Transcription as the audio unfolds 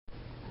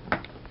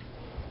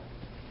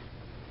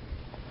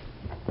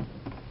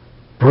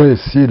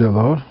Praise ye the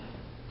Lord.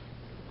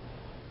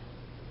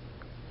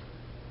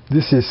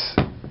 This is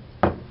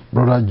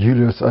Brother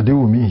Julius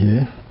Adewumi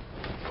here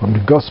from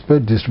the Gospel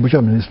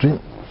Distribution Ministry,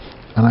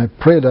 and I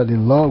pray that the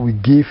Lord will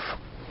give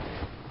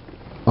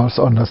us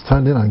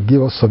understanding and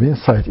give us some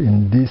insight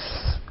in this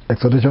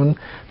exhortation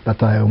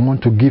that I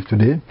want to give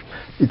today.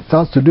 It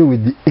has to do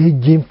with the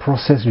aging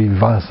process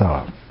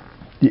reversal.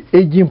 The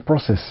aging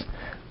process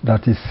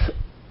that is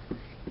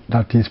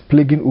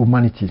plaguing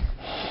humanity.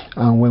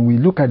 And when we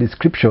look at the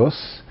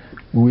scriptures,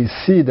 we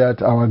see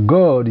that our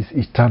God is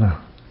eternal,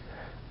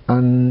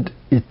 and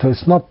it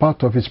is not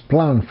part of his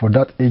plan for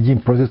that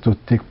aging process to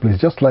take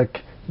place. Just like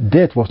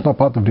death was not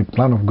part of the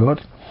plan of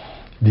God,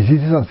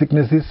 diseases and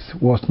sicknesses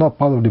was not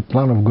part of the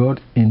plan of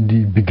God in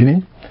the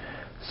beginning,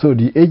 so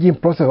the aging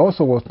process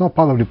also was not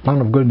part of the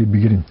plan of God in the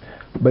beginning.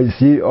 But you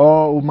see,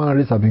 all human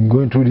race have been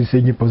going through this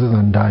aging process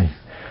and dying.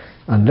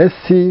 And let's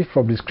see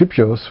from the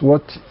scriptures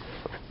what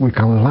we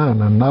can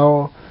learn, and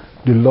now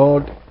the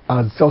Lord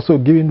has also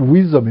given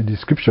wisdom in the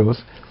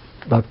scriptures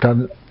that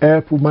can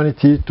help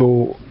humanity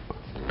to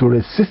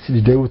resist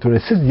the devil, to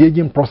resist the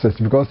aging process,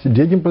 because the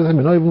aging process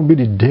may not even be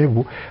the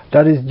devil.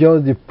 That is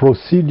just the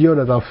procedure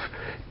that have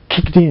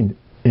kicked in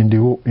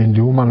the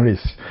human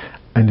race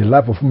and the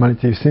life of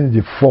humanity since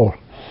the fall.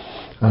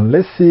 And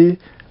let's see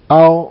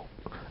how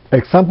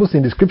examples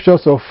in the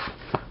scriptures of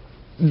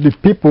the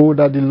people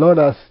that the Lord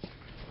has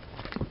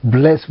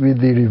blessed with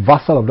the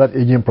reversal of that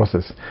aging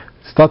process,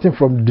 starting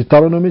from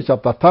Deuteronomy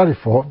chapter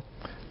 34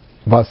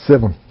 verse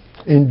 7.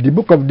 In the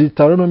book of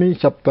Deuteronomy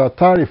chapter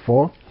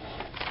 34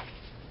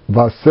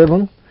 verse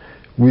 7,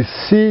 we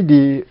see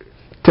the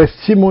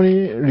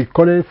testimony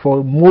recorded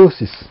for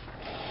Moses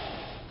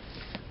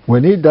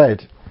when he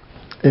died.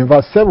 In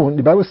verse 7,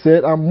 the Bible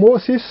said, "And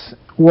Moses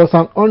was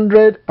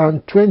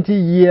 120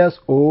 years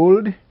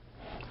old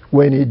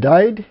when he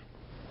died."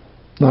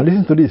 Now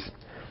listen to this.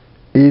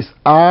 "His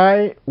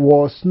eye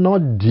was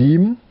not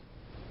dim,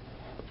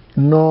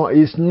 nor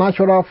his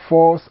natural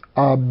force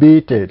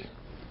abated."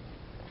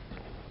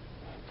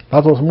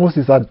 That was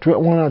Moses at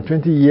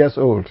 120 years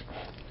old.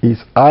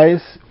 His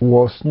eyes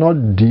was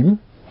not dim,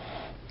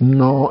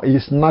 nor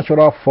his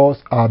natural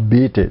force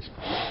abated.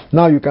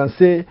 Now you can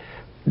say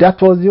that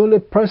was the only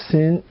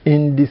person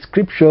in the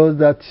scriptures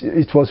that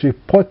it was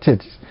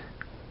reported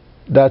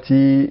that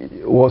he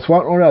was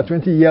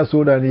 120 years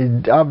old and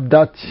he had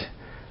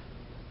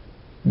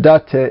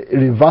that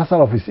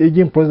reversal of his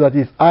aging process, that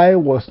his eye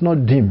was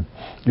not dim.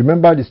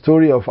 Remember the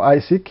story of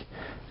Isaac,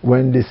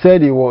 when they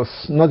said he was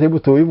not able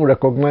to even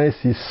recognize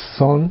his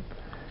son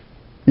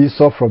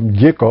Esau from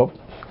Jacob.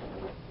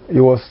 He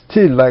was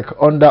still like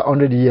under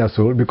 100 years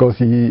old, because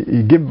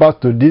he gave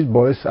birth to these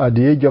boys at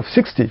the age of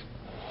 60.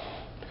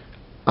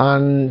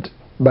 And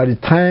by the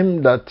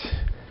time that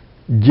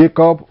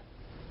Jacob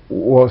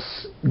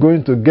was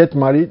going to get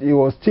married, he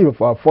was still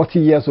 40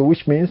 years old,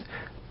 which means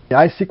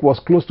Isaac was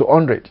close to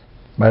 100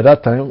 by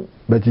that time,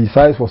 but his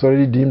eyes was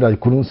already dim that he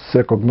couldn't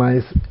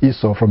recognize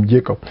Esau from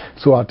Jacob.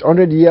 So at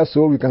 100 years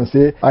old, we can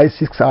say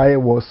Isaac's eye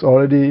was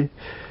already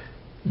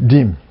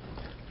dim.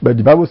 But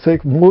the Bible says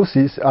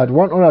Moses at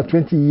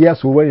 120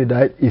 years old when he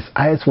died, his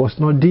eyes was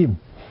not dim,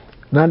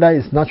 neither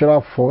his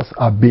natural force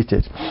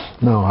abated.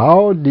 Now,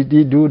 how did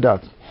he do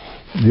that?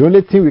 The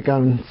only thing we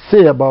can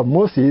say about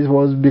Moses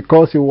was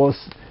because he was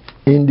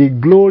in the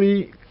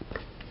glory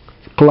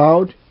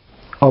cloud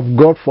of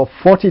God for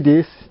 40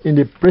 days in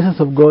the presence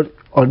of God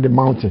on the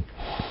mountain.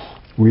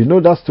 We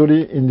know that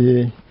story in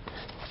the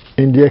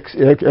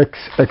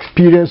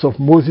experience of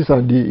Moses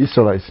and the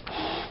Israelites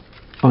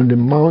on the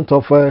Mount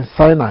of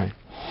Sinai,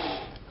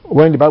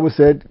 when the Bible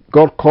said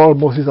God called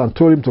Moses and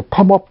told him to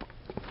come up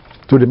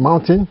to the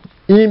mountain.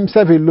 He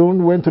himself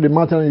alone went to the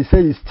mountain, and he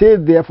said he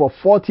stayed there for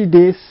 40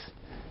 days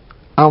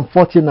and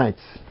 40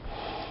 nights.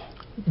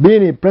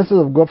 Being in the presence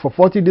of God for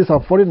 40 days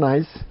and 40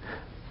 nights,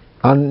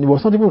 and he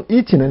was not even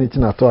eating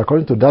anything at all,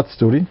 according to that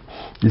story.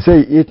 He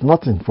said he ate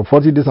nothing for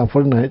 40 days and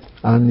 40 nights,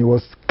 and he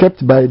was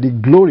kept by the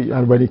glory.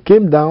 And when he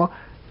came down,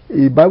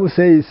 the Bible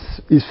says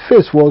his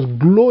face was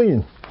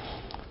glowing,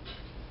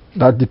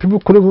 that the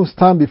people couldn't even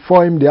stand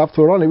before him. They have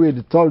to run away,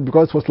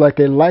 because it was like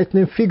a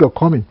lightning figure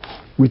coming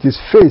with his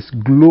face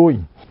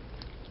glowing.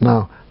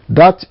 Now,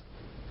 that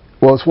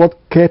was what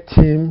kept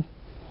him,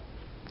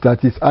 that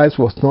his eyes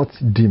was not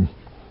dim.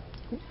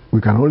 We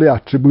can only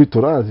attribute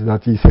to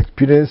that his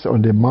experience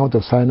on the Mount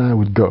of Sinai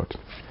with God.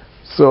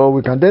 So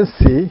we can then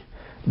say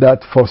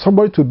that for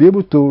somebody to be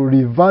able to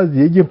reverse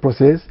the aging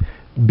process,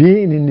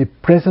 being in the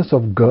presence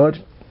of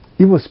God,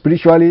 even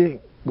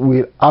spiritually,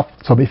 will have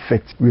some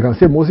effect. We can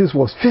say Moses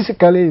was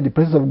physically in the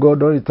presence of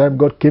God all the time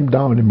God came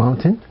down on the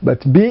mountain,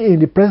 but being in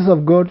the presence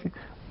of God,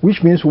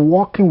 which means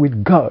walking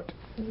with God.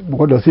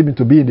 What does it mean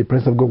to be in the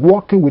presence of God?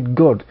 Walking with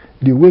God,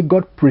 the way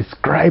God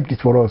prescribed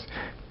it for us,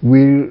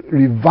 will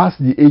reverse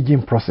the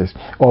aging process,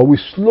 or will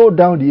slow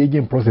down the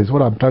aging process,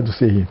 what I'm trying to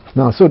say here.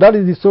 Now, so that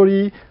is the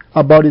story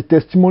about the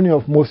testimony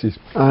of Moses.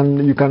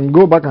 And you can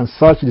go back and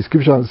search the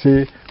scripture and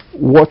say,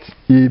 what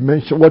he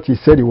mentioned, what he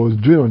said he was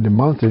doing on the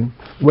mountain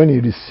when he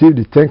received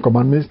the 10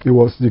 commandments. It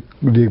was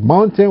the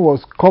mountain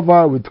was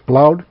covered with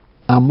cloud,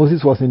 and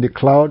Moses was in the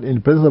cloud in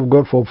the presence of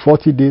God for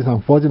 40 days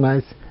and 40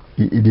 nights.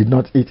 He did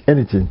not eat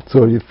anything.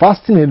 So the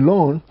fasting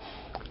alone,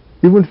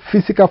 even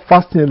physical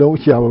fasting alone,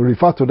 which I will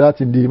refer to that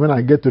when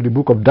I get to the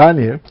book of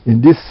Daniel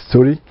in this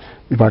story.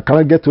 If I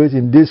cannot get to it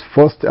in this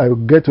first, I will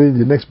get to it in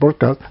the next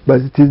broadcast.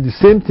 But it is the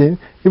same thing.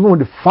 Even with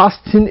the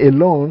fasting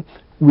alone,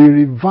 we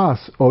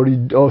reverse or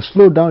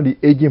slow down the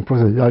aging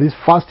process. That is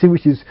fasting,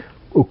 which is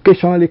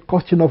occasionally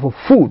costing off of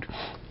food.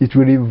 It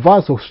will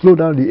reverse or slow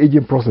down the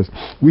aging process,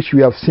 which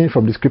we have seen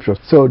from the scriptures.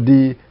 So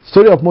the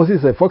story of Moses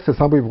is a first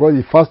example because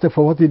he fasted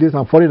for 40 days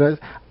and 40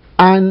 nights.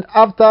 And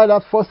after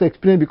that first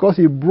experience, because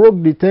he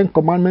broke the 10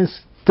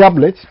 commandments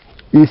tablet,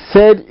 he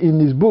said in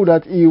his book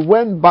that he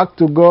went back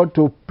to God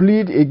to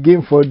plead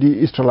again for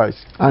the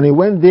Israelites. And he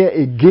went there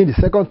again the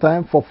second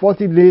time for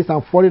 40 days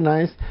and 40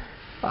 nights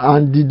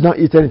and did not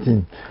eat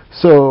anything.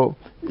 So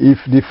if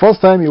the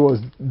first time he was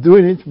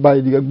doing it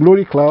by the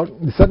glory cloud,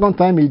 the second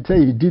time he said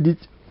he did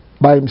it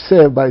by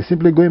himself by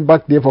simply going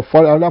back there for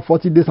another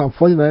 40 days and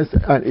 40 nights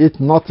and ate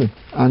nothing.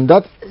 And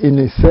that in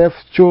itself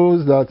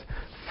shows that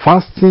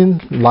fasting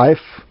life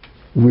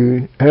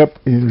will help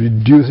in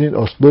reducing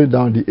or slowing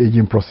down the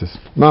aging process.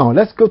 Now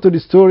let's go to the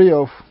story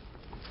of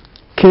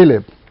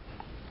Caleb.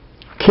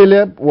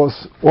 Caleb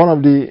was one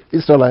of the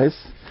Israelites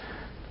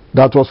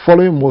that was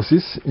following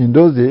Moses in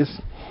those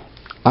days,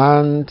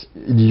 and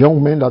the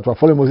young men that were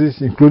following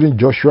Moses, including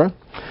Joshua.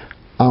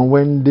 And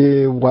when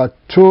they were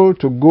told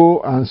to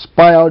go and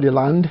spy out the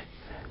land,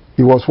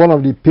 he was one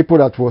of the people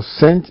that was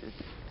sent.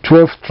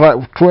 12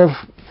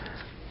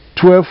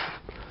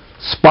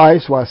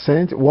 spies were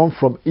sent, one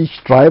from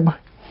each tribe.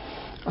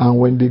 And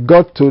when they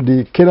got to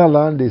the Canaan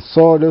land, they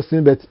saw those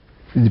things, but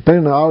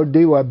depending on how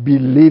they were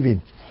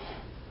believing,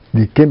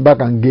 they came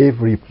back and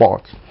gave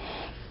report.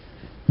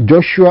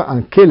 Joshua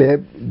and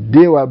Caleb,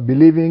 they were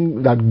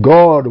believing that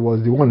God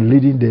was the one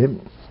leading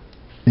them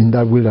in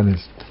that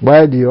wilderness,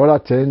 while the other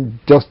 10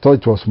 just thought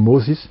it was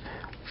Moses,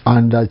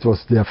 and that it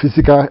was their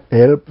physical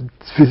help,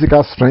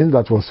 physical strength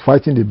that was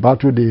fighting the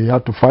battle they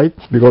had to fight,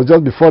 because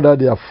just before that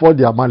they had fought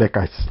the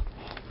Amalekites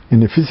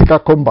in a physical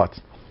combat.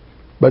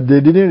 But they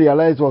didn't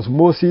realize it was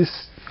Moses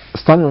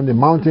standing on the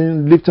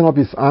mountain, lifting up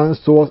his hands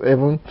towards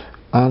heaven,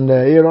 and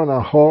Aaron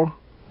and Hur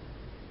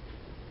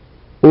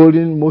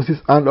holding Moses'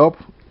 hand up,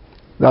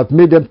 that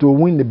made them to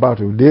win the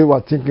battle. They were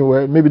thinking,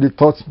 well, maybe they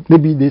thought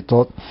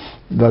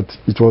that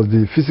it was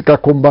the physical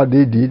combat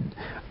they did,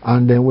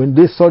 and then when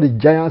they saw the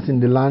giants in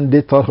the land,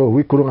 they thought, oh,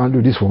 we couldn't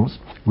handle these ones.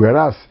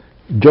 Whereas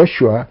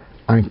Joshua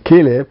and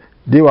Caleb,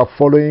 they were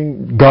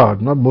following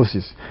God, not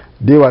Moses.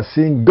 They were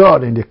seeing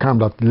God in the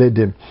camp that led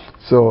them.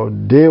 So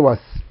they were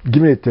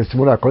giving a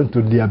testimony according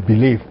to their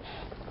belief.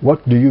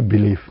 What do you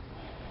believe?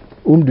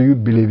 Whom do you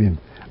believe in?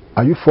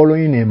 Are you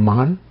following a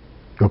man,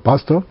 your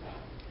pastor,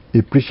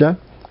 a preacher,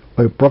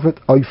 or a prophet?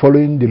 Are you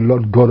following the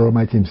Lord God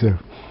Almighty himself?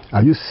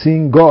 Are you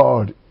seeing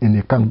God in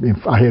the camp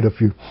ahead of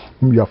you,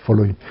 whom you are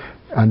following?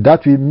 And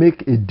that will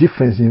make a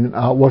difference in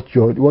what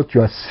you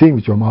are saying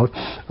with your mouth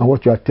and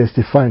what you are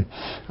testifying.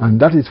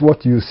 And that is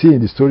what you see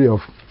in the story of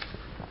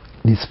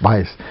the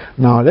spies.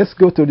 Now let's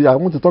go to I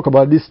want to talk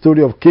about this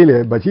story of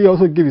Caleb, but he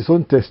also gave his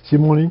own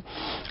testimony,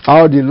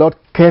 how the Lord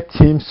kept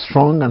him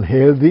strong and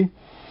healthy.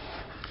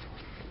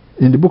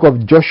 In the book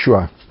of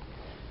Joshua,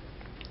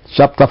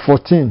 chapter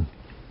 14.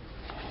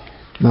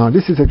 Now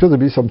this is supposed to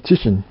be some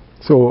teaching,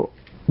 so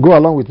go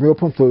along with me.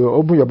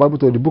 Open your Bible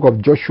to the book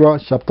of Joshua,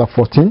 chapter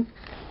 14,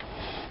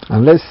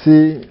 and let's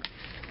see.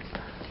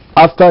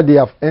 After they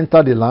have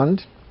entered the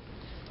land,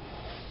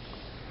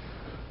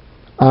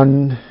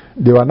 and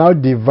they were now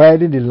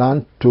dividing the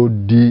land to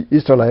the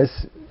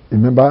Israelites.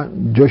 Remember,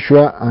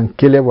 Joshua and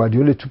Caleb were the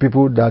only two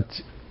people that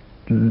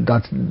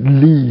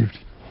lived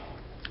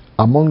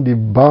among the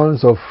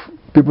bounds of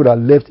people that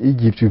left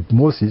Egypt with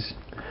Moses.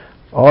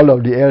 All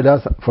of the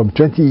elders from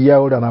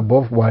 20-year-old and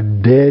above were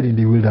dead in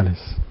the wilderness.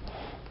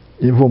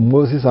 Even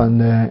Moses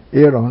and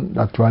Aaron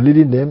that were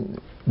leading them,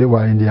 they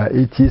were in their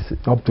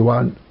 80s up to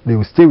one. They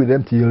would stay with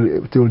them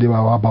till they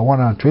were about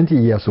 120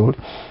 years old.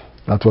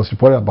 That was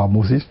reported about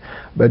Moses.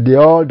 But they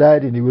all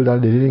died in the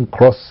wilderness. They didn't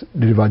cross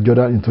the river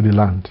Jordan into the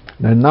land.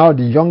 And now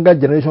the younger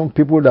generation,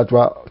 people that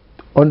were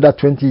under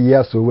 20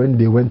 years old when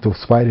they went to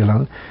spy the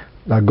land,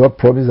 that God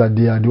promised that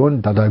they are the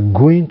ones that are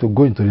going to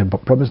go into the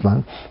promised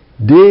land,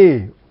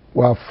 they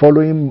were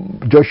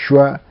following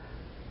Joshua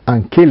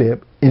and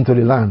Caleb into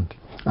the land.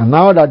 And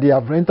now that they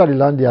have entered the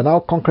land, they are now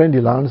conquering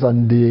the lands,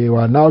 and they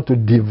were now to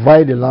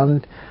divide the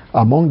land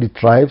among the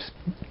tribes.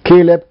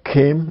 Caleb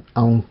came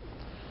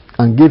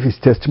and gave his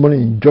testimony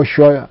in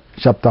Joshua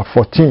chapter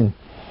 14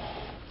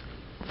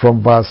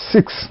 from verse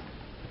 6.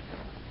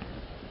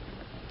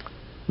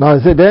 Now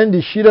it said, then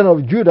the children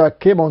of Judah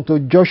came unto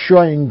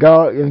Joshua in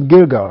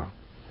Gilgal,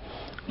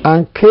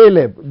 and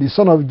Caleb the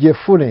son of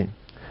Jephunneh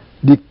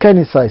the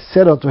Kenizzite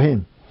said unto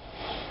him,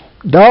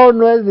 thou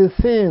knowest the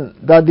thing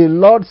that the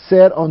Lord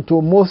said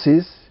unto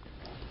Moses,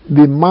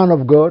 the man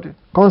of God,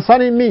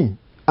 concerning me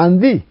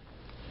and thee.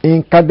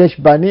 in Kadesh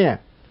Barnea.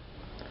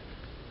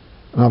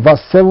 Now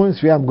verse 7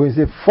 is where I'm going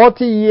to say,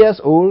 40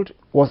 years old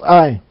was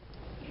I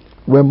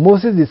when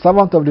Moses the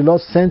servant of the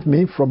Lord sent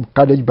me from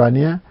Kadesh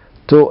Barnea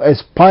to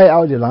spy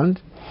out the land,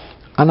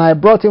 and I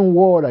brought him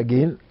word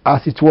again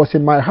as it was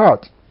in my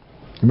heart.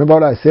 Remember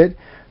what I said?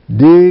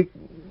 They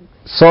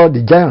saw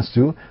the giants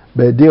too,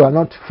 but they were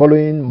not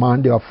following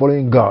man, they were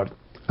following God.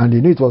 And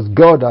they knew it was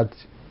God that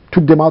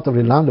took them out of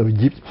the land of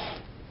Egypt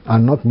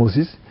and not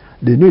Moses.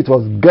 They knew it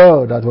was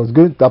God that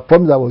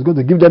promised that was going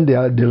to give them the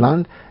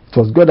land. It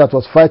was God that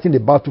was fighting the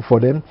battle for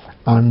them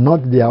and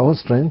not their own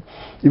strength.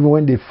 Even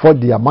when they fought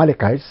the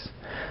Amalekites,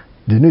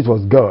 they knew it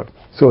was God.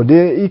 So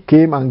he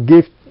came and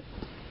gave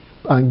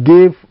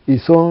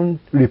his own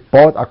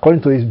report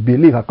according to his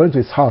belief, according to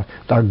his heart,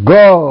 that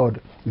God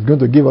is going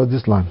to give us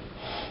this land.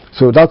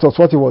 So that was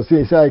what he was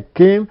saying. He said, I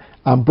came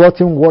and brought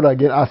him word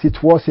again as it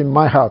was in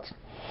my heart.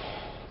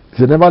 He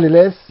said,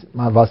 nevertheless,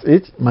 verse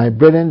 8, my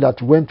brethren that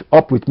went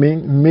up with me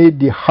made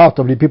the heart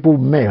of the people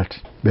melt,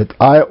 but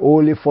I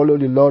only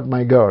followed the Lord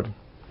my God.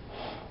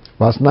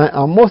 Verse 9,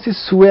 and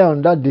Moses sware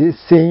on that day,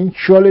 saying,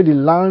 surely the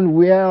land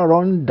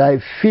whereon thy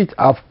feet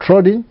have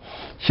trodden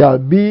shall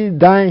be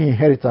thy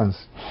inheritance,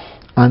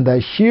 and thy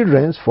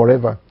children's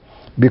forever,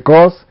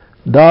 because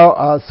thou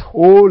hast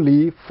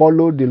wholly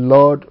followed the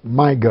Lord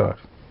my God.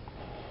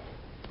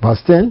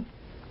 Verse 10,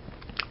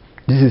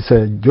 this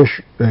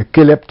is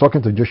Caleb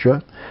talking to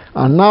Joshua.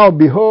 And now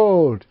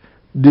behold,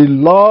 the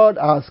Lord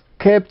has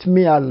kept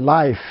me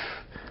alive,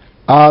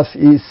 as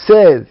he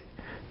said,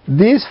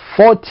 these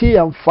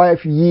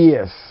 45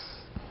 years.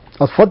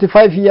 As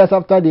 45 years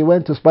after they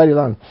went to spy the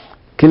land,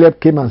 Caleb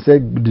came and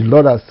said, the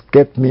Lord has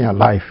kept me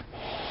alive.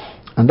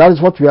 And that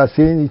is what we are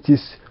saying. It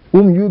is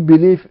whom you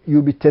believe,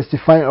 you'll be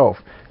testifying of.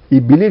 He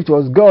believed it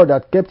was God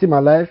that kept him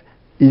alive.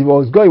 It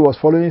was God he was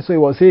following, so he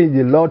was saying,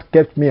 the Lord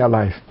kept me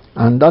alive.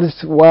 And that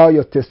is why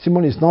your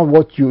testimony is not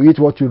what you eat,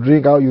 what you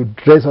drink, how you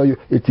dress,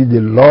 it is the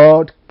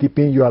Lord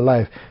keeping you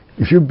alive.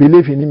 If you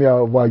believe in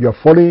him while you are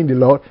following the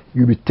Lord,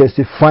 you'll be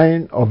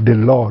testifying of the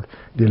Lord.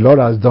 The Lord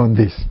has done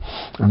this.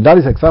 And that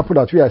is the example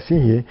that we are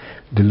seeing here.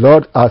 The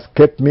Lord has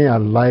kept me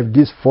alive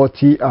these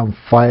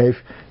 45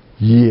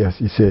 years,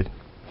 he said.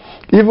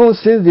 Even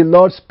since the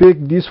Lord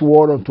spake this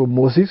word unto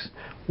Moses,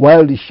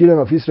 while the children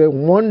of Israel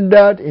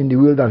wandered in the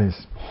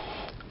wilderness.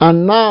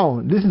 And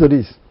now, listen to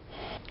this.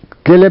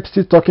 Caleb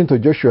still talking to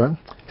Joshua.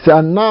 He said,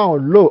 and now,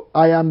 lo,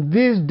 I am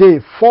this day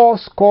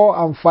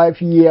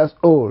 85 years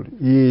old.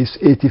 He is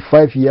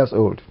 85 years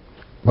old.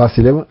 Verse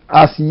 11.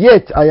 As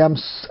yet I am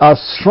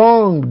as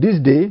strong this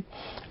day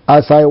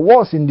as I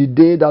was in the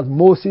day that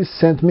Moses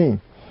sent me.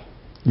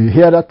 You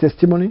hear that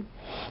testimony?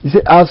 He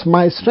said, as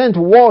my strength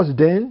was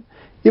then,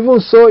 even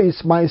so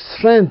is my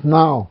strength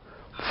now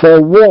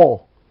for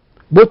war,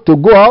 both to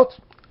go out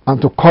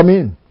and to come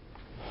in.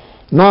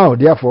 Now,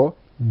 therefore,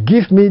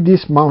 give me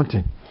this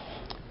mountain,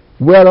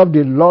 whereof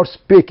the Lord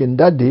spake in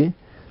that day,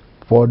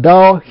 for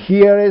thou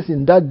hearest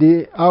in that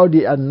day how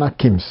the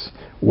Anakims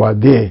were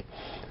there,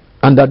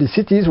 and that the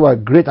cities were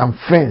great and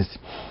fenced.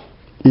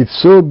 If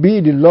so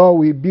be the Lord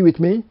will be with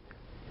me,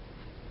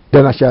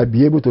 then I shall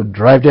be able to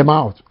drive them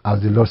out,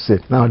 as the Lord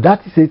said. Now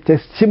that is a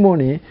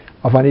testimony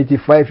of an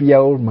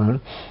 85-year-old man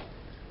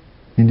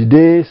in the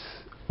days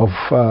of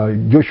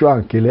Joshua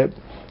and Caleb.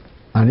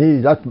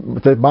 And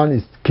that man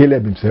is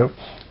Caleb himself.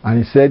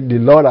 And he said the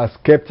Lord has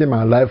kept him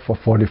alive for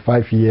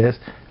 45 years.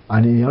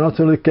 And he not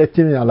only kept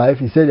him alive,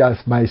 he said, as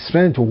my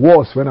strength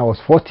was when I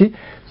was 40,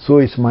 so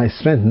is my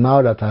strength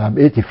now that I am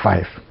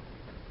 85.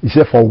 He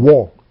said for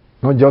war,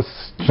 not just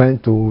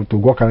strength to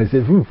walk. And he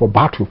said for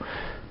battle,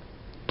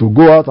 to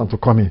go out and to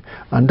come in.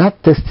 And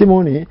that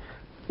testimony,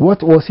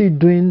 what was he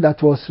doing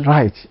that was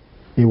right?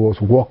 He was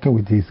walking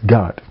with his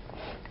God.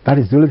 That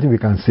is the only thing we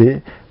can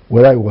say.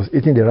 Whether he was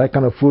eating the right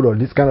kind of food or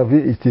this kind of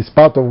it is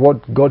part of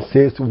what God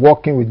says,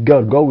 walking with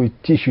God. God will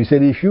teach you. He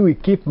said, if you will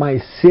keep my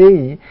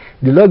saying,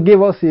 the Lord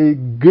gave us a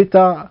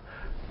greater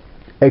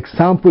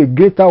example, a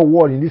greater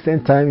word in this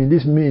end time, in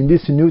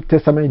this New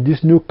Testament, in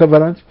this new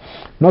covenant.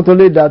 Not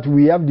only that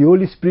we have the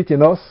Holy Spirit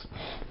in us,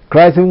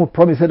 Christ even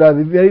promised that,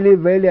 verily,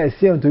 verily, I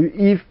say unto you,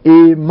 if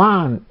a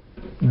man,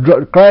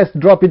 Christ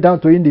drop it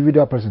down to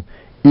individual person,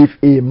 if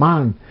a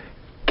man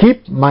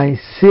keep my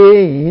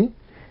saying,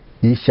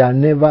 he shall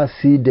never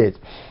see death.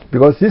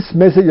 Because this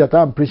message that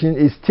I'm preaching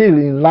is still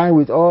in line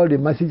with all the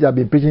messages I've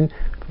been preaching,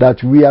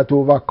 that we are to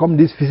overcome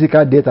this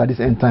physical death at this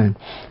end time.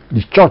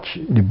 The church,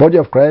 the body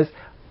of Christ,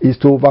 is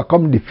to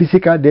overcome the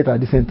physical death at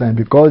this end time,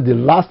 because the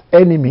last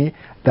enemy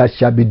that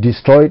shall be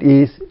destroyed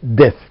is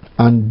death.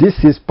 And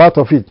this is part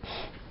of it,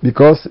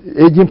 because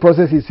aging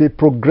process is a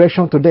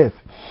progression to death.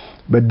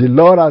 But the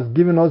Lord has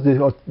given us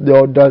the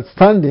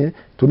understanding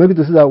to make it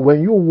to see that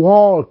when you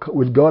walk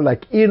with God,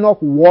 like Enoch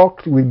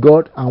walked with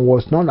God and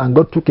was not, and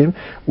God took him.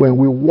 When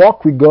we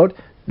walk with God,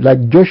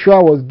 like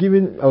Joshua was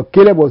giving, or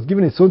Caleb was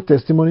giving his own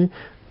testimony,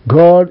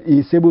 God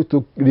is able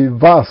to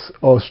reverse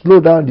or slow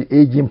down the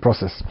aging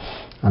process.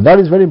 And that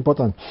is very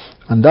important.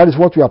 And that is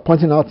what we are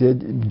pointing out here.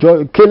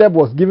 Caleb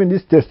was giving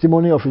this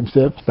testimony of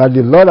himself, that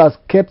the Lord has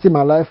kept him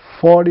alive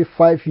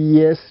 45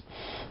 years.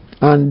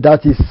 and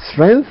that his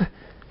strength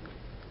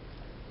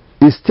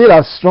is still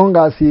as strong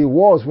as he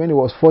was when he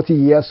was 40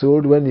 years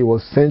old, when he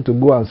was sent to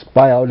go and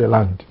spy out the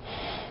land,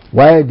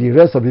 while the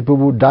rest of the people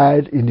who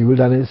died in the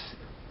wilderness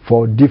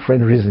for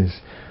different reasons.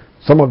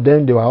 Some of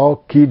them, they were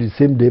all killed the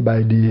same day by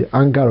the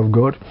anger of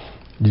God,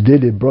 the day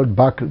they brought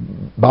back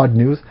bad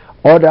news.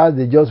 Others,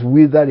 they just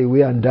withered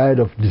away and died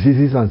of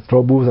diseases and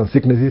troubles and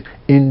sicknesses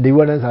in the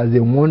wilderness as they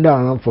wandered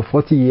around for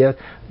 40 years.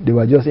 They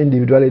were just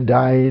individually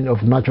dying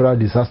of natural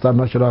disaster,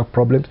 natural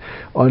problems,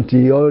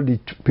 until all the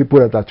people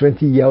that are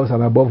 20 years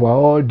and above were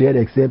all dead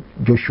except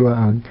Joshua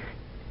and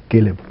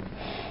Caleb,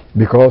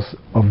 because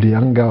of the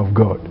anger of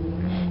God.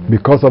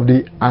 Because of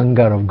the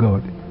anger of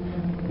God.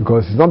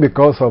 Because it's not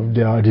because of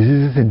there are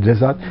diseases in the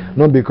desert,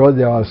 not because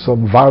there are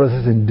some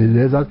viruses in the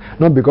desert,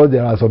 not because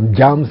there are some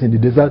germs in the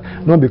desert,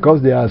 not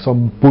because there are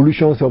some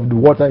pollutions of the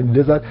water in the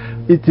desert.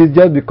 It is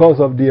just because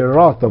of the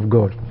wrath of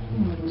God.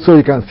 So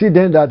you can see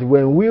then that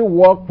when we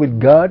walk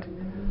with God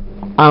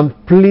and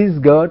please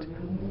God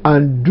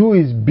and do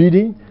His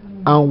bidding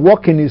and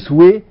walk in His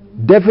way,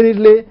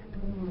 definitely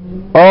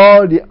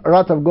all the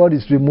wrath of God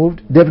is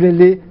removed.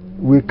 Definitely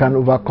we can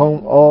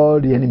overcome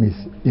all the enemies,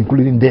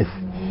 including death.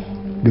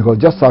 Because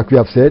just like we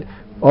have said,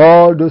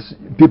 all those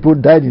people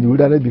died in the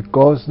wilderness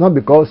not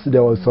because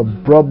there was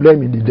some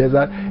problem in the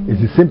desert.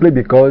 It is simply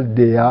because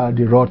they are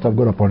the wrath of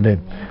God upon them.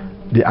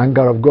 The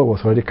anger of God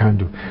was already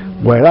kindled.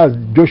 Whereas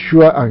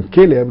Joshua and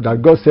Caleb,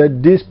 that God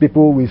said, these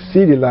people will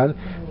see the land,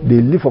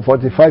 they lived for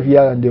 45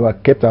 years and they were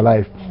kept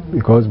alive.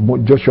 Because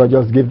Joshua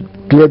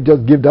Caleb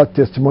just gave that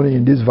testimony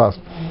in this verse,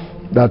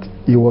 that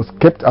he was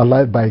kept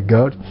alive by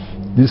God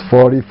these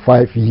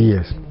 45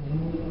 years.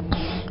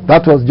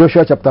 That was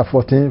Joshua chapter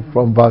 14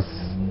 from verse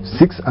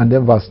 6 and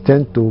then verse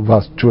 10 to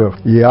verse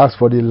 12. He asked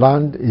for the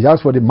land, he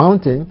asked for the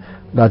mountain,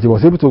 that he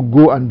was able to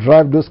go and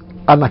drive those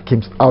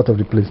Anakims out of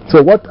the place.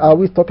 So what are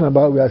we talking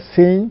about? We are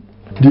saying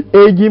the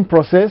aging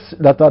process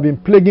that have been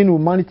plaguing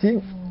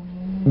humanity,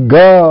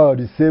 God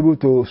is able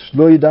to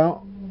slow it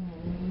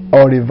down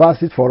or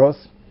reverse it for us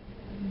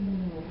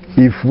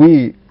if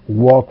we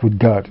walk with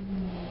God.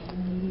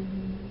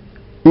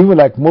 Even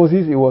like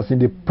Moses, he was in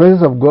the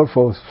presence of God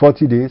for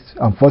 40 days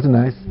and 40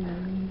 nights,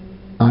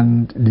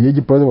 and the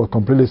aging process was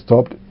completely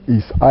stopped.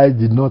 His eyes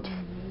did not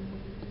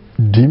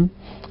dim,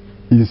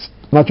 his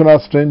natural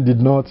strength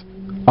did not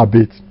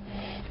abate.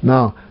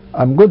 Now,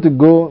 I'm going to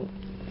go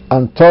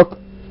and talk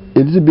a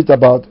little bit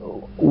about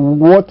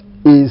what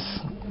is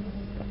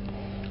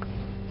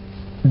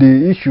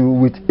the issue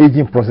with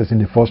aging process in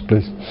the first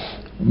place.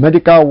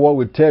 Medical world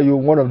will tell you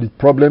one of the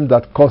problems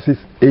that causes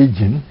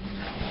aging.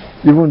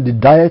 Even the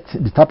diet,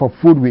 the type of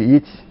food we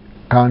eat,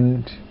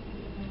 can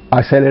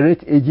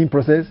accelerate aging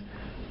process.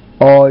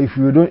 Or if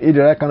you don't eat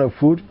the right kind of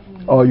food,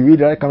 or you eat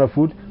the right kind of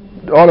food,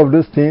 all of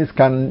those things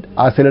can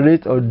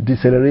accelerate or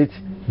decelerate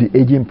the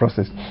aging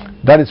process.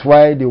 That is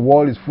why the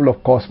world is full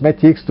of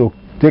cosmetics to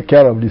take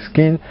care of the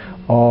skin,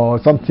 or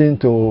something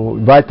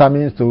to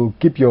vitamins to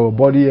keep your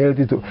body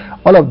healthy. To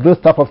all of those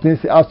type of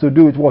things has to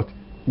do with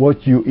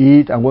what you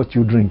eat and what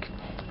you drink.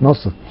 Not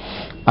so.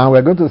 And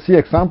we're going to see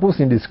examples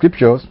in the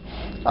scriptures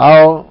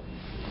how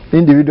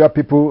individual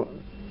people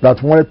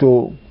that wanted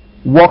to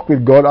walk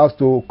with God has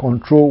to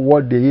control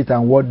what they eat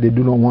and what they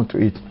do not want to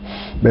eat.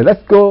 But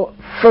let's go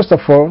first of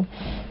all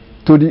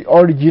to the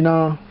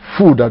original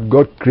food that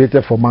God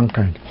created for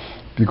mankind.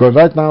 Because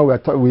right now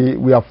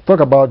we have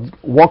talked about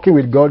walking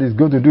with God is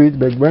going to do it,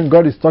 but when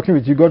God is talking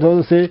with you, God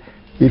also say,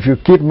 if you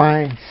keep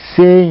my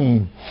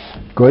saying,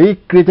 because He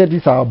created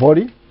this our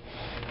body.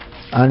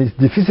 And it's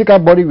the physical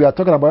body we are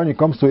talking about when it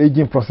comes to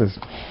aging process.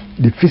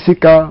 The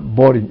physical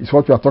body is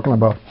what we are talking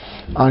about.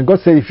 And God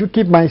said, if you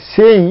keep my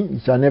saying, you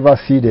shall never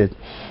see death.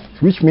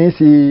 Which means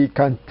He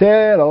can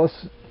tell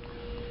us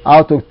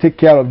how to take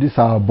care of this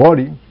our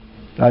body,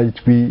 that it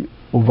will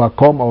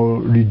overcome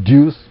or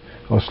reduce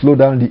or slow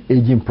down the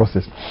aging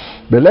process.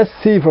 But let's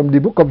see from the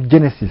book of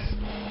Genesis.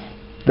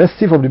 Let's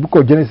see from the book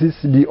of Genesis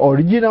the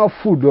original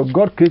food that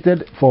God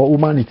created for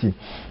humanity.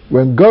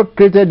 When God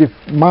created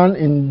the man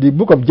in the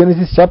book of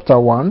Genesis chapter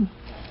 1,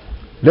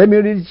 let me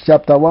read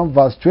chapter 1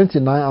 verse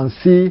 29 and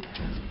see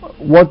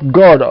what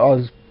God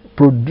has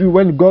produced.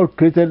 When God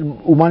created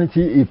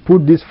humanity, He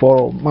put this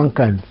for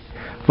mankind.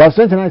 Verse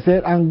 29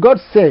 said, and God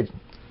said,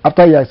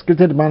 after He has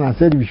created man and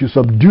said we should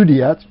subdue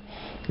the earth,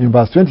 in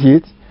verse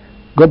 28,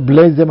 God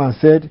blessed them and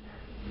said,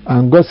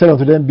 and God said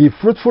unto them, be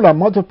fruitful and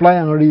multiply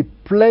and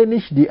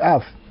replenish the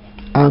earth,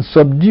 and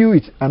subdue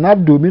it, and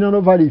have dominion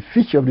over the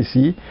fish of the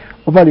sea,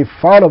 over the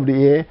fowl of the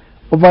air,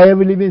 over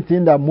every living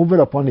thing that moveth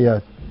upon the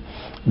earth.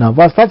 Now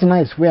verse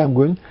 39 is where I'm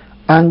going.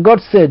 And God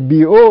said,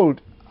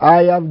 behold,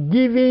 I have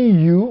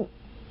given you,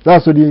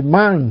 that's to the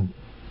man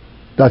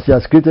that He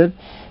has created,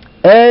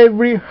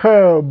 every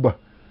herb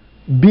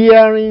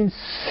bearing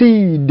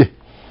seed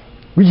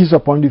which is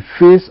upon the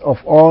face of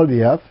all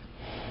the earth,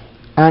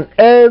 and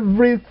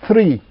every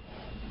tree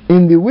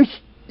in the which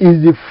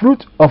is the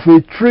fruit of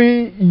a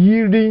tree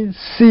yielding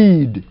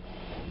seed.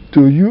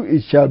 To you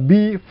it shall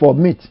be for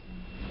meat.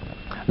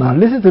 Now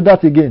listen to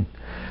that again.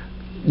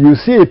 You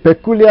see a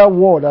peculiar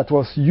word that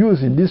was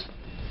used in this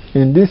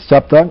in this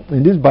chapter,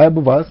 in this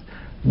Bible verse,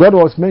 God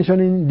was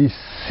mentioning the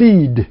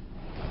seed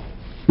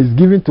is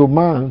given to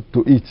man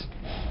to eat.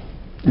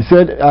 He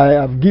said, I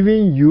have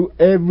given you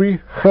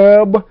every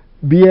herb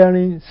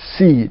bearing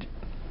seed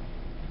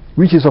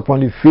which is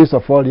upon the face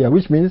of all the earth,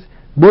 which means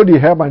both the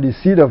herb and the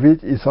seed of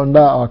it is under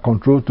our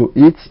control to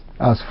eat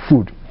as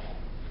food,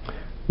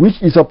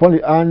 which is upon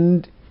the,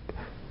 and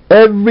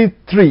every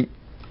tree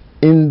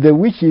in the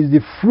which is the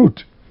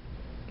fruit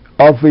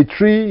of a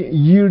tree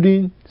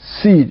yielding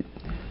seed.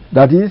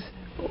 That is,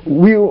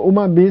 we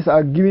human beings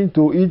are given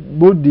to eat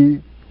both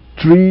the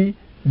tree,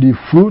 the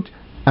fruit,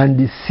 and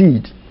the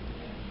seed.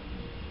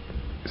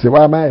 So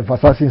why am I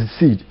emphasizing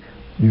seed?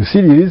 You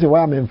see the reason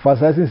why I'm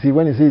emphasizing seed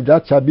when he says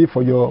that shall be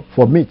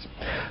for meat.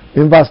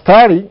 In verse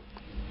 30,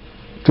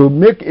 to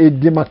make a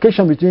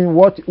demarcation between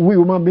what we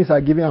human beings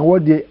are given and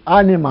what the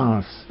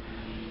animals,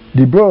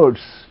 the birds,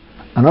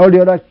 and all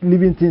the other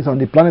living things on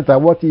the planet are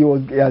what he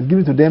has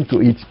given to them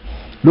to eat.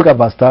 Look at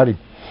verse 30.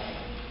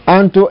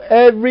 And to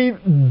every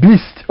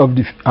beast of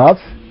the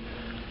earth,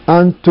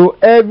 and to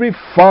every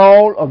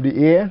fowl of the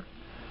air,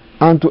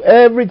 and to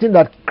everything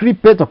that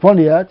creepeth upon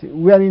the earth,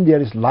 wherein there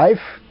is life,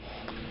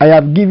 I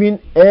have given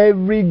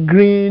every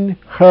green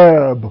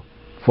herb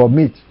for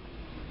meat.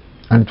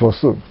 And it was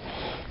so.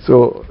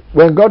 So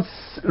when God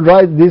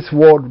writes this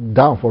word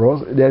down for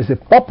us, there is a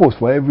purpose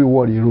for every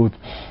word he wrote.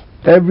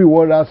 Every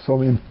word has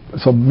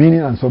some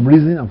meaning and some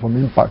reason and some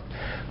impact.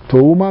 To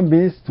human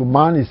beings, to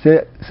man, he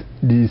said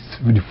the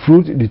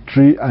fruit, the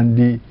tree, and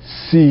the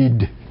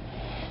seed,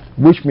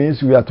 which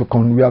means we are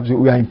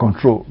in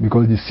control,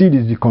 because the seed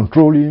is the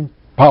controlling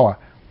power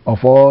of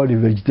all the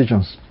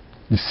vegetations.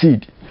 The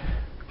seed,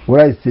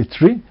 whether it's a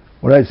tree,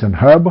 whether it's an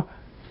herb,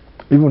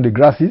 even the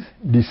grasses,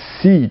 the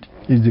seed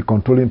is the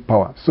controlling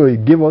power. So he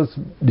gave us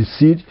the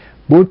seed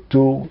both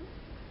to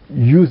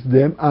use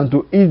them and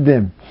to eat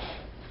them.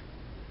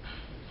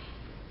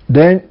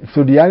 Then,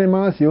 so the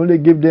animals, he only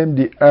gave them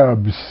the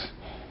herbs.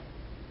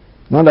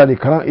 Not that they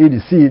cannot eat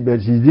the seed, but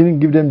he didn't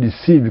give them the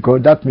seed,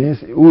 because that means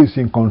who is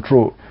in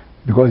control.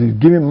 Because he's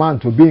giving man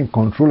to be in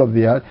control of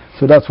the earth.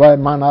 So that's why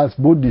man has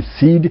both the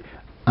seed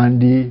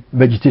and the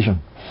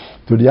vegetation.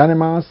 To the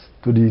animals,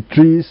 to the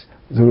trees,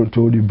 to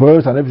the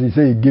birds and everything, he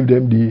said he gave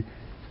them the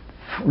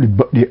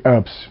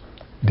herbs,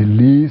 the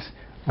leaves,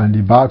 and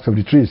the barks of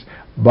the trees.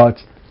 But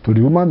to the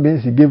human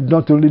beings, he gave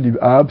not only the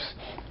herbs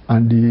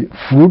and the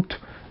fruit,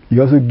 he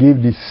also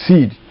gave the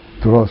seed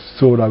to us,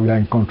 so that we are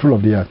in control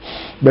of the earth.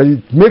 But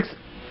it makes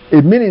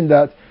a meaning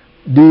that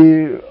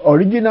the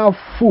original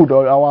food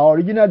or our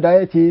original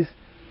diet is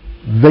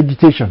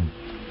vegetation,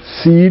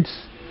 seeds,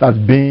 that's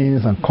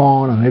beans and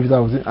corn and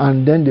everything,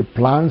 and then the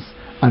plants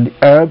and the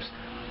herbs.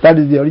 That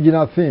is the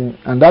original thing,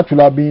 and that will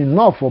have been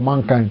enough for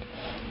mankind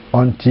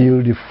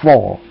until the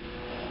fall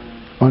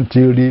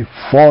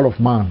of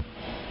man.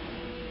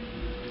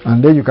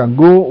 And then we can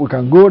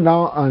go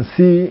now and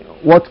see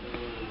what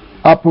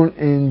happened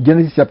in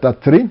Genesis chapter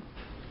 3,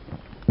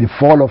 the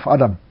fall of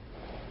Adam,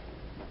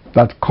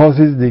 that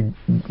causes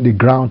the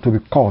ground to be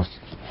cursed.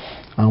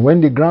 And when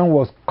the ground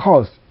was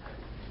cursed,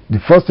 the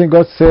first thing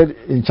God said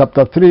in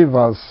chapter 3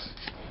 verse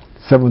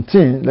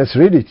 17, let's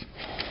read it,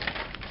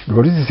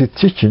 because this is a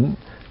teaching,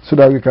 so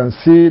that we can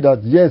see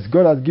that yes,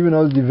 God has given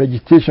us the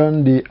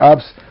vegetation, the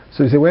herbs.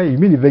 So you say, well, you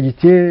mean the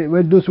vegetarian?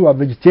 Well, those who are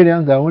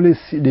vegetarians, they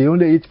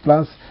only eat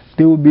plants,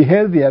 they will be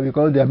healthier,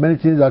 because there are many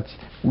things that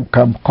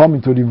can come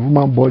into the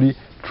human body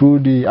through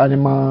the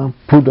animal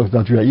products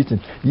that we are eating.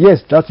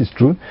 Yes, that is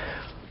true.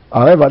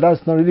 However,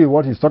 that's not really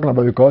what he's talking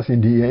about, because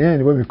in the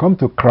end, when we come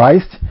to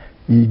Christ,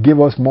 he gave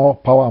us more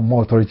power and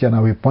more authority, and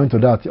I will point to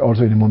that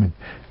also in a moment.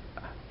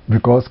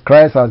 Because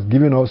Christ has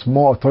given us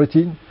more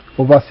authority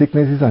over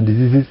sicknesses and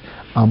diseases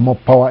and more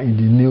power in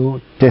the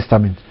New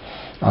Testament.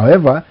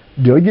 However,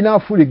 the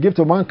original food he gave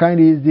to mankind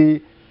is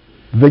the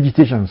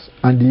vegetations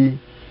and the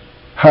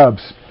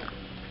herbs.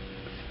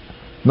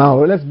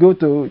 Now let's go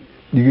to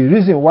the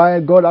reason why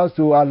God has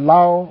to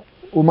allow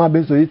human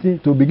beings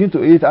to begin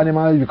to eat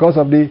animals, because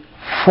of the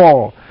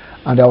fall,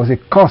 and there was a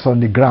curse on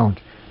the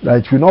ground that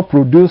it will not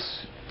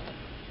produce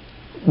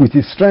with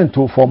its strength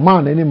for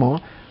man anymore.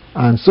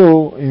 And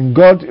so in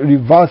God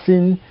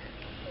reversing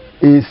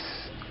his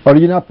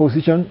original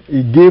position,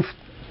 he gave,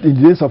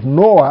 in the days of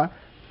Noah,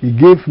 he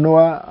gave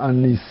Noah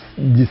and his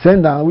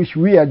descendants, which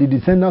we are the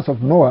descendants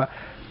of Noah,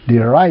 the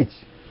right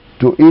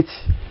to eat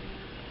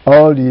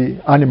all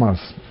the animals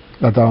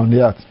that are on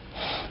the earth.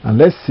 And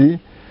let's see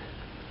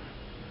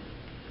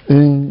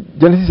in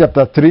Genesis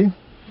chapter 3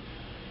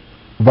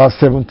 verse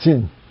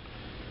 17,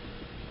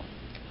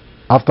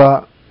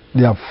 after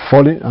they have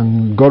fallen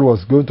and God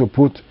was going to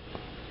put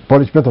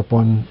punishment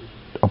upon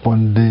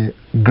the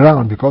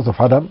ground because of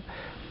Adam,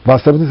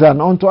 verse 17 says,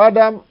 and unto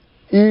Adam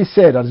he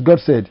said, as God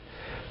said,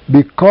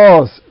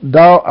 because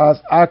thou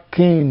hast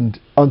hearkened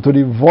unto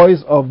the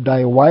voice of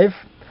thy wife,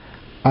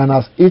 and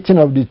hast eaten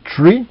of the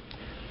tree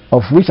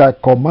of which I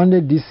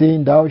commanded thee,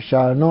 saying, thou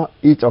shalt not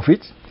eat of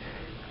it,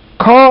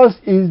 cursed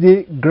is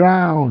the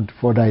ground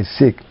for thy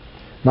sake.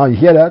 Now you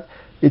hear that?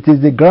 It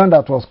is the ground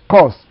that was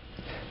cursed.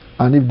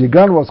 And if the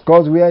ground was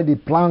caused where the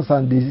plants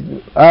and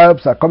the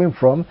herbs are coming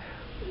from,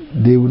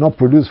 they will not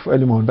produce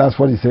anymore. That's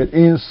what he said.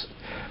 In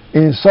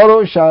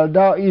sorrow shalt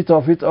thou eat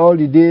of it all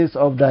the days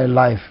of thy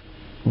life.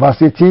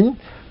 Verse 18,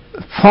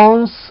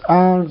 thorns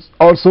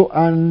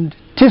and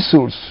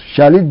thistles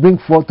shall it bring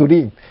forth to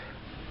thee,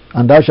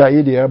 and thou shalt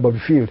eat the herb of the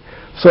field.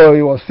 So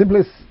he was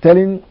simply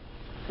telling,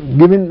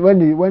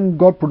 when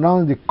God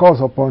pronounced the curse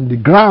upon the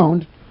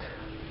ground,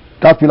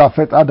 that will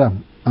affect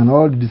Adam and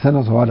all the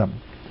descendants of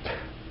Adam.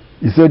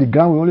 He said the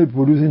ground will only be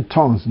producing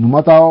thorns, no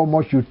matter how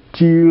much you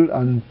till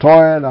and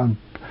toil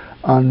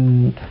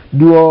and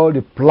do all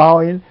the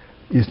plowing.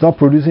 It's not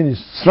producing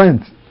its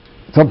strength.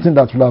 Something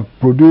that will have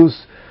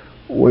produced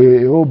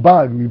a whole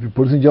bag will be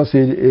producing just a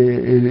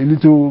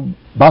little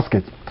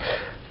basket.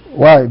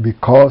 Why?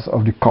 Because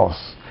of the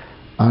curse.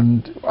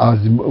 And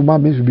as the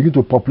human beings begin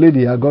to populate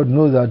the earth, God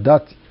knows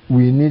that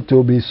we need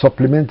to be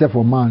supplemented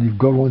for man if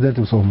God wants them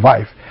to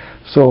survive.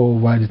 So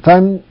by the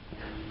time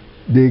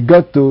they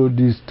got to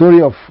the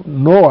story of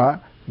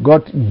Noah,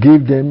 God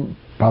gave them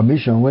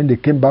permission when they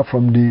came back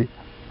from the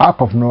Ark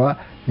of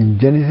Noah in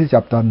Genesis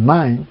chapter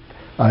 9.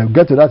 I'll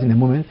get to that in a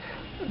moment.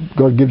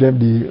 God gave them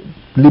the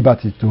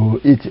liberty to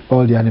eat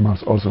all the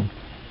animals also.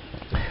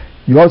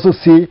 You also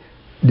see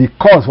the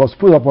curse was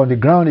put upon the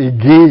ground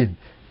again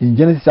in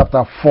Genesis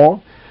chapter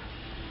 4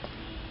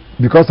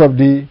 because of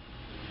the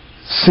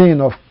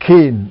sin of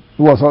Cain,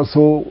 who was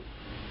also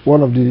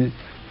one of the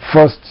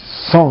first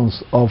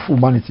sons of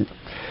humanity.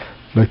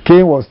 But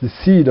Cain was the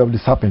seed of the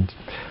serpent.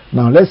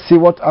 Now let's see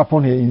what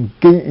happened here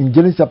in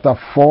Genesis chapter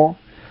 4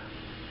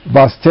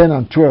 verse 10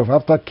 and 12.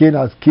 After Cain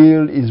has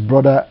killed his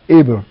brother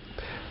Abel,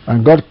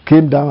 and God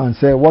came down and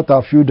said, what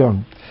have you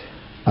done?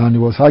 And he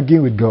was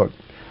arguing with God.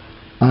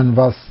 And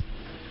verse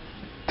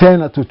 10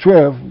 to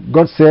 12,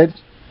 God said,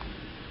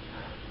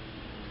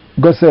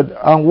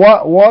 and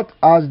what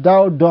hast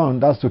thou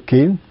done? That's to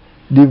Cain.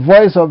 The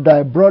voice of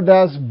thy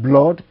brother's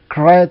blood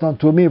cried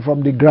unto me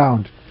from the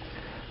ground.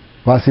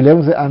 Verse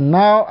 11 says, and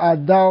now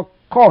art thou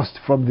cursed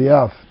from the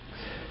earth,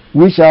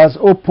 which has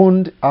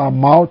opened our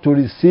mouth to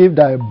receive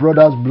thy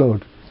brother's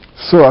blood.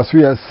 So as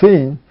we are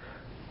saying,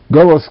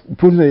 God was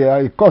putting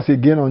a curse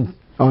again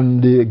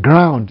on the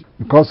ground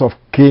because of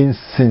Cain's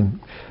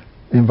sin.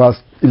 In verse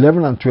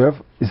 11 and 12,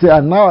 he said,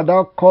 and now art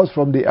thou cursed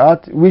from the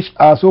earth, which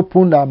has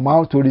opened our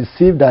mouth to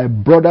receive thy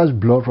brother's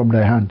blood from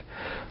thy hand.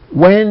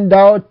 When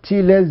thou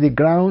tillest the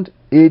ground,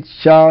 it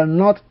shall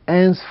not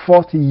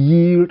henceforth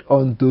yield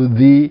unto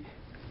thee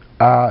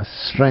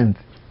strength.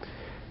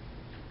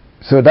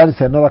 So that is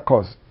another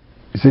cause.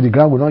 You see, the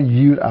ground will not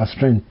yield our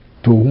strength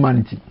to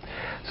humanity.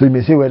 So you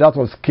may say, well, that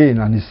was Cain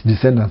and his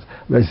descendants.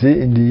 But you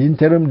see, in the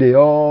interim, they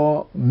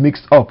all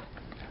mixed up.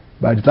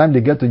 By the time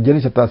they get to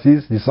Genesis chapter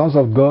 6, the sons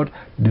of God,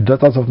 the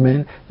daughters of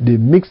men, they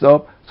mixed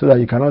up so that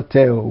you cannot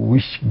tell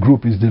which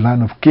group is the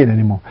line of Cain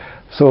anymore.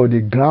 So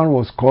the ground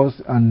was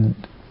cursed, and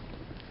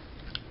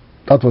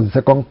that was the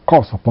second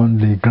curse upon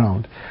the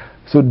ground.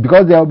 So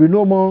because there will be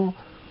no more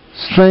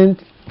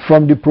strength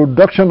from the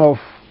production of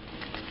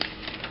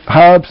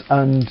herbs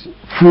and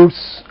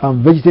fruits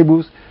and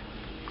vegetables,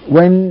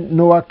 when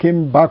Noah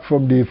came back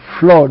from the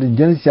flood in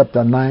Genesis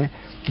chapter 9,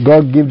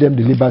 God gave them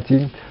the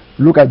liberty.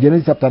 Look at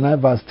Genesis chapter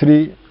 9 verse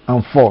 3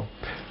 and 4.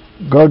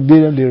 God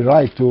gave them the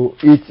right to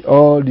eat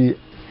all the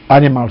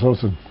animals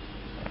also.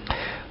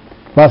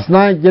 Verse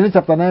 9, Genesis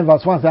chapter 9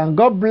 verse 1 says, and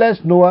God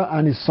blessed Noah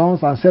and his sons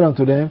and said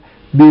unto them,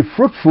 be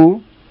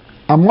fruitful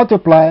and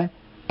multiply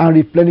and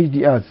replenish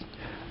the earth.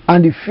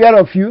 And the fear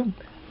of you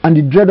and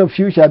the dread of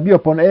you shall be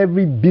upon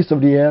every beast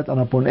of the earth,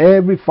 and upon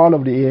every fowl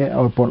of the air,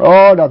 and upon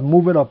all that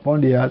moveth upon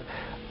the earth,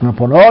 and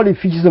upon all the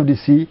fishes of the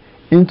sea.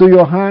 Into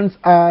your hands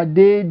are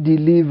they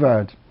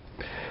delivered.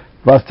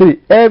 Verse 3,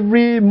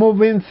 every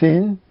moving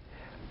thing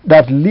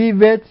that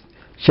liveth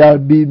shall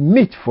be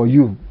meat for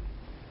you.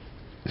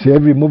 See,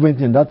 every moving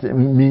thing, that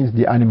means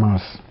the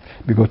animals,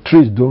 because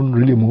trees don't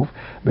really move,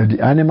 but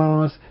the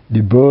animals,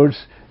 the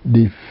birds,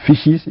 the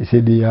fishes, he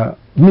said, they are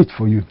meat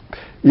for you.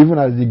 Even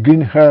as the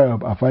green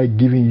herb have I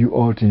given you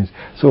all things.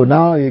 So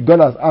now God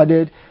has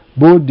added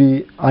both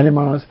the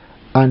animals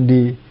and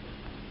the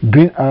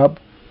green herb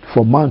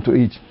for man to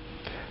eat,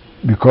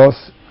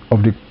 because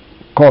of the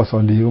curse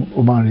on the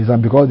human race,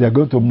 and because they are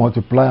going to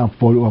multiply and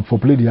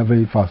populate the earth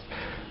very fast.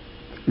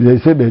 They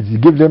say that he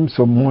give them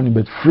some money,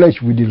 but flesh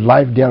with the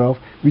life thereof,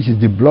 which is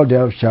the blood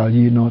thereof, shall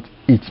ye not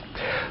eat.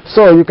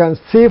 So you can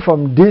see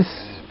from these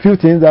few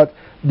things that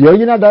the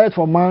original diet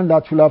for man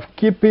that will have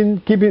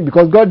keeping,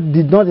 because God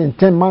did not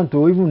intend man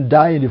to even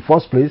die in the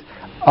first place.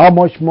 How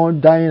much more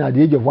dying at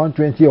the age of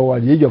 120 or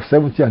at the age of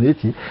 70 and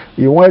 80?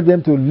 He wanted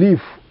them to live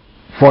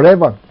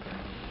forever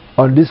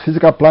on this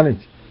physical planet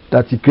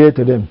that he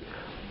created them.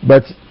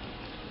 But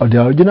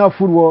the original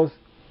food was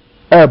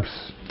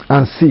herbs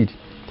and seed.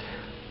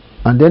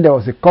 And then there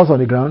was a curse on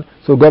the ground,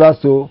 so God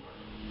has to,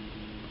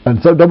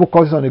 and so double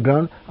curses on the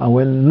ground. And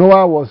when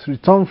Noah was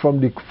returned from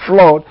the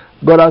flood,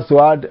 God has to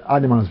add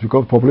animals,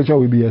 because population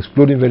will be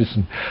exploding very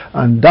soon.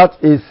 And that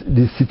is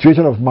the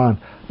situation of man.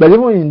 But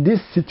even in this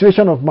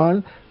situation of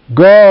man,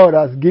 God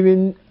has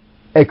given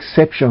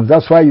exceptions.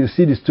 That's why you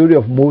see the story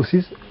of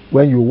Moses.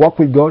 When you walk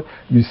with God,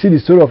 you see the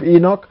story of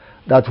Enoch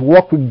that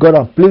walked with God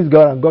and pleased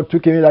God, and God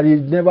took him in, that he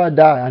never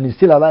died and he's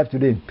still alive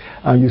today.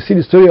 And you see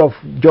the story of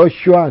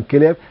Joshua and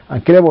Caleb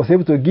was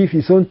able to give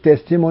his own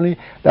testimony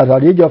that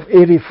at the age of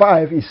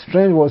 85 his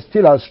strength was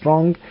still as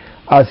strong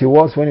as he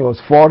was when he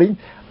was 40,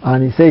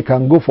 and he said he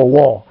can go for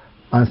war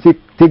and take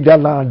that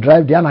land and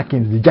drive the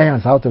Anakims, the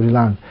giants, out of the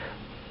land.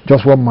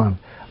 Just one man.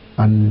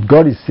 And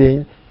God is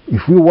saying,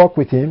 if we walk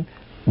with him,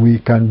 we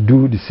can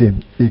do the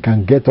same. He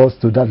can get us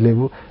to that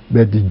level,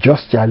 but the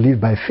just shall live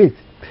by faith.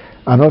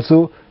 And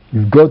also,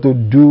 you've got to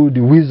do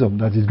the wisdom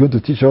that is going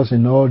to teach us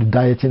in all the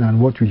dieting and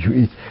what we should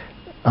eat.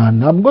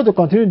 And I'm going to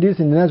continue this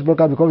in the next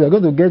broadcast, because we are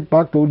going to get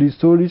back to the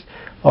stories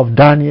of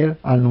Daniel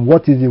and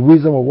what is the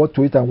wisdom of what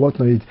to eat and what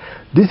not to eat.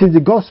 This is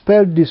the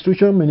Gospel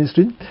Distribution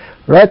Ministry.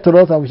 Write to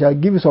us and we shall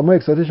give you some more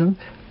exhortation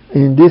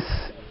in this.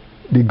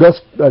 The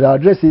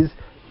address is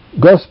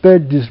Gospel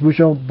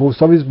Distribution,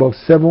 Post Office Box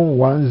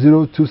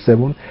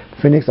 71027,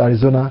 Phoenix,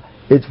 Arizona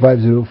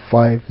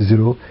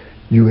 85050,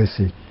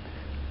 USA.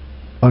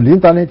 On the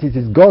internet it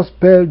is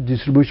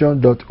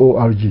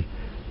gospeldistribution.org.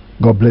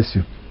 God bless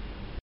you.